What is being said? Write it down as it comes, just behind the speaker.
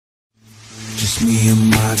just me and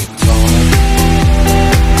my guitar.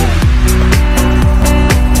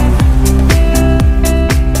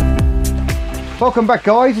 Welcome back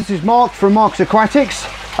guys, this is Mark from Marks Aquatics,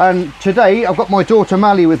 and today I've got my daughter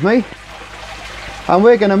Mally with me, and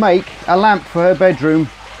we're going to make a lamp for her bedroom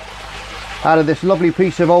out of this lovely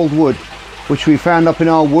piece of old wood which we found up in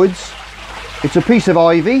our woods. It's a piece of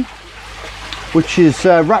ivy which is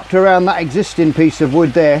wrapped around that existing piece of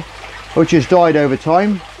wood there, which has died over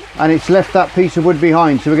time, and it's left that piece of wood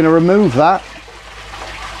behind, so we're going to remove that.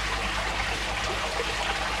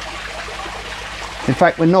 In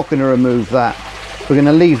fact, we're not going to remove that. We're going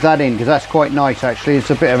to leave that in because that's quite nice actually.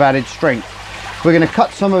 It's a bit of added strength. We're going to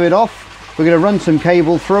cut some of it off. We're going to run some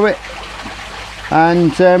cable through it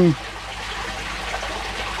and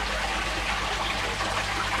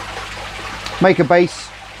make a base,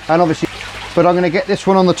 and obviously, but I'm going to get this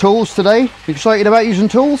one on the tools today. You excited about using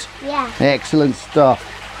tools? Yeah. Excellent stuff.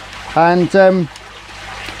 And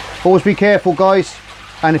always be careful guys,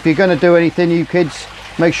 and if you're going to do anything, you kids,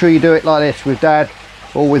 make sure you do it like this with dad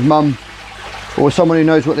or with mum or someone who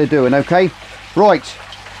knows what they're doing. Okay, right,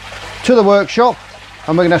 to the workshop,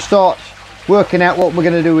 and we're going to start working out what we're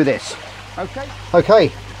going to do with this.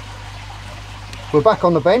 Okay, we're back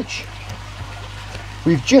on the bench.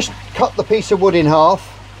 We've just cut the piece of wood in half.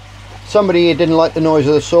 Somebody here didn't like the noise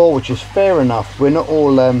of the saw, which is fair enough. We're not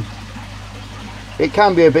all it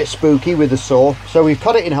can be a bit spooky with the saw, so we've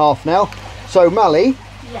cut it in half now. So Mally,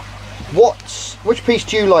 yeah, which piece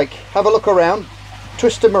do you like? Have a look around,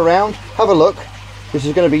 twist them around, have a look. This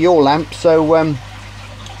is going to be your lamp, so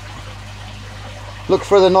look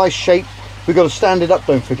for the nice shape. We've got to stand it up,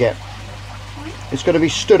 don't forget. It's going to be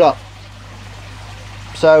stood up,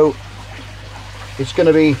 so it's going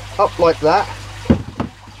to be up like that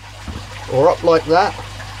or up like that.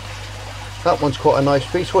 That one's quite a nice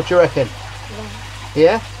piece. What do you reckon?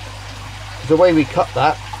 Yeah? The way we cut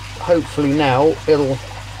that, hopefully now it'll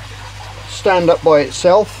stand up by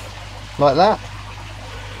itself like that.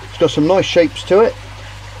 It's got some nice shapes to it.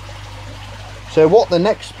 So what the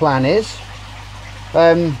next plan is,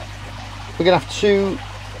 we're gonna have to,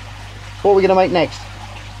 what are we gonna make next?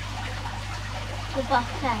 The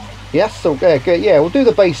bottom. Yes, so good. Yeah, we'll do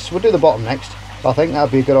the base, we'll do the bottom next. I think that'd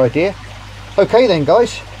be a good idea. Okay then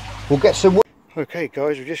guys, we'll get some wood. Okay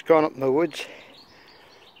guys, we've just gone up in the woods,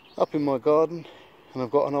 up in my garden, and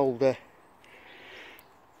I've got an old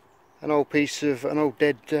piece of an old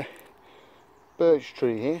dead birch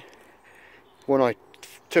tree here. One I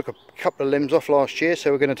took a couple of limbs off last year,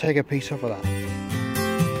 so we're going to take a piece off of that.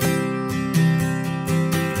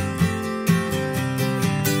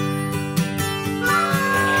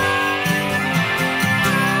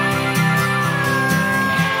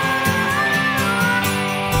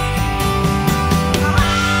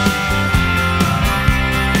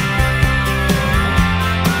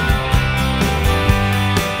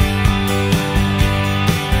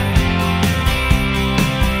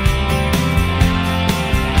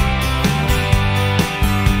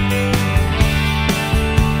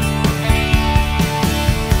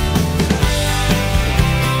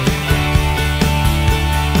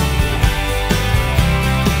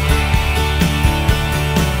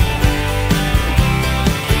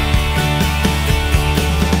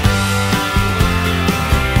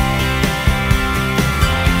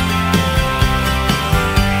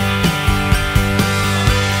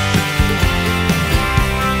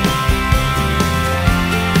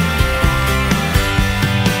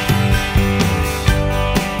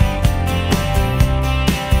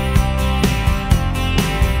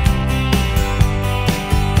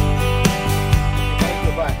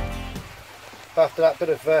 After that bit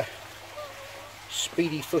of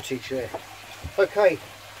speedy footage there. Okay,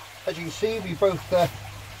 as you can see, we both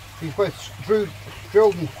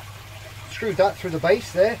drilled and screwed that through the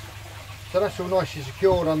base there, so that's all nicely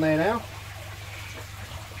secured on there now.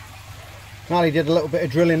 Mally did a little bit of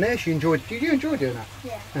drilling there. She enjoyed. Did you enjoy doing that?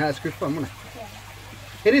 Yeah. That's good fun, wasn't it?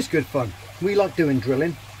 Yeah. It is good fun. We like doing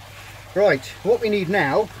drilling. Right, what we need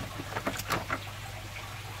now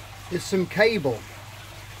is some cable.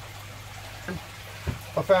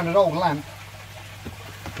 I found an old lamp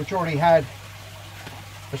which already had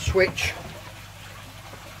a switch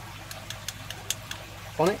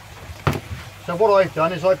on it. So what I've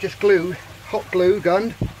done is I've just hot glue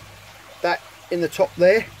gunned that in the top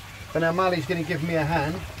there, and now Mally's going to give me a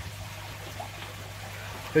hand.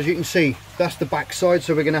 As you can see, that's the back side,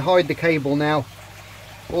 so we're going to hide the cable now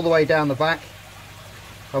all the way down the back,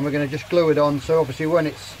 and we're going to just glue it on, so obviously when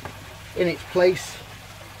it's in its place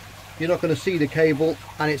you're not going to see the cable,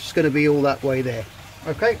 and it's going to be all that way there.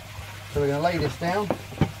 Okay, so we're going to lay this down.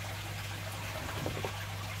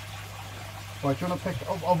 Right, do you want to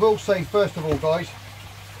pick? I will say first of all, guys,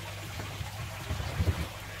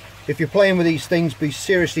 if you're playing with these things, be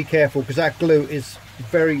seriously careful, because that glue is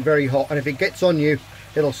very, very hot, and if it gets on you,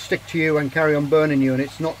 it'll stick to you and carry on burning you, and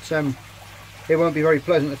it's not it won't be very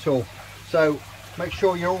pleasant at all. So make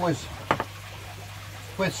sure you're always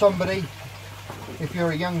with somebody. If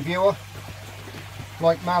you're a young viewer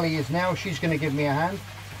like Mally is now, she's going to give me a hand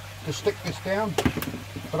to stick this down,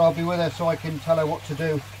 but I'll be with her so I can tell her what to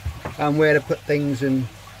do and where to put things and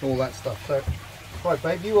all that stuff. So right,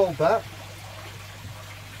 babe, you hold that.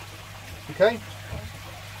 Okay,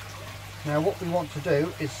 now what we want to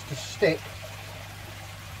do is to stick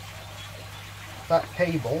that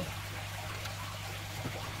cable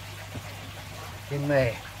in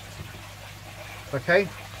there. Okay,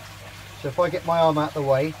 so if I get my arm out of the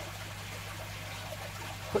way,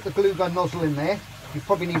 put the glue gun nozzle in there. You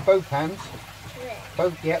probably need both hands,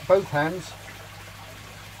 both hands,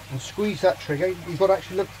 and squeeze that trigger. You've got to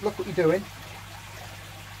actually look what you're doing.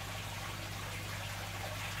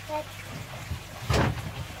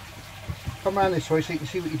 Come around this way so you can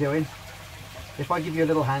see what you're doing. If I give you a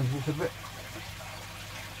little hand, it's a bit.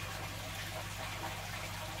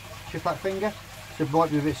 Shift that finger. So it might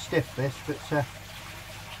be a bit stiff this, but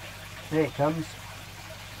there it comes.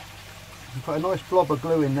 You put a nice blob of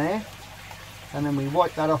glue in there, and then we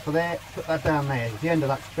wipe that off of there, put that down there. The end of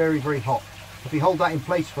that's very, very hot. If you hold that in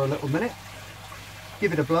place for a little minute,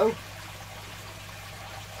 give it a blow,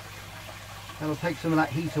 that'll take some of that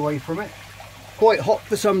heat away from it. Quite hot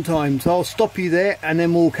for some time, so I'll stop you there and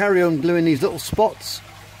then we'll carry on gluing these little spots.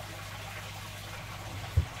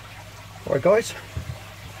 Alright guys,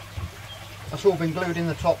 that's all been glued in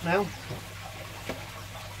the top now,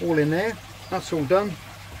 all in there, that's all done.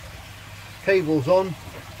 Cable's on,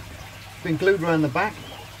 been glued around the back.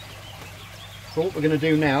 So what we're going to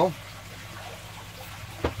do now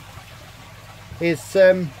is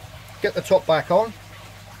get the top back on,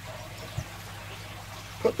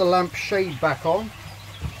 put the lamp shade back on.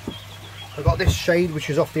 I've got this shade which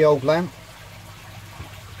is off the old lamp,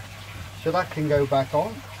 so that can go back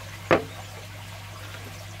on.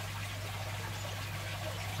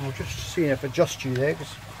 I'll just see if I adjust you there,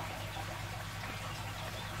 because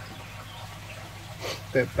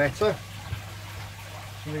a bit better.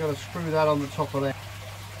 So we've got to screw that on the top of there.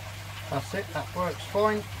 That's it, that works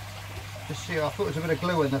fine. Just see, I thought there was a bit of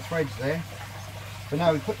glue in the threads there, but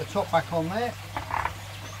now we put the top back on there.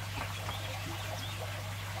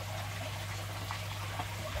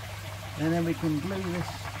 And then we can glue this.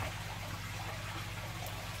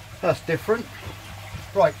 That's different.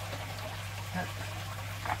 Right.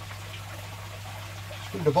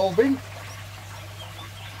 Screw the bulb in.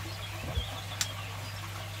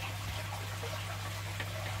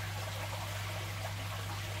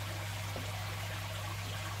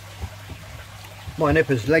 My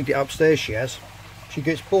nipper's legged it upstairs, she has. She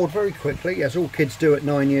gets bored very quickly, as all kids do at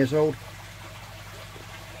 9 years old.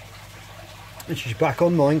 And she's back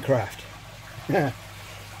on Minecraft.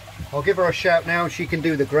 I'll give her a shout now and she can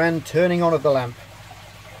do the grand turning on of the lamp.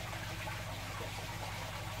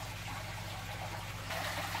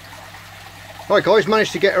 Right guys,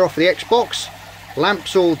 managed to get her off the Xbox.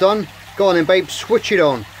 Lamp's all done. Go on then babe, switch it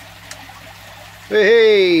on.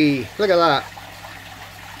 Hey, look at that.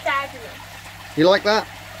 Fabulous. You like that?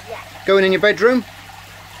 Yeah. Going in your bedroom?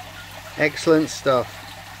 Excellent stuff.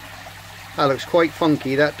 That looks quite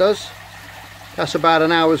funky, that does. That's about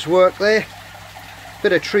an hour's work there.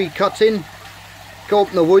 Bit of tree cutting. Go up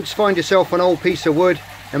in the woods, find yourself an old piece of wood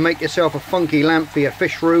and make yourself a funky lamp for your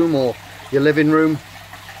fish room or your living room.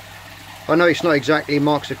 I know it's not exactly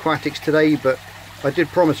Marks Aquatics today, but I did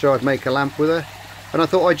promise her I'd make a lamp with her, and I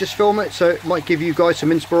thought I'd just film it so it might give you guys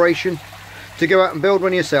some inspiration to go out and build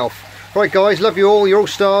one yourself. Right guys, love you all, you're all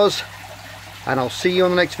stars, and I'll see you on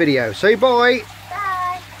the next video. Say bye.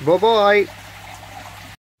 Bye. Bye bye.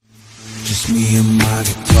 Just me and my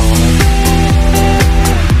guitar.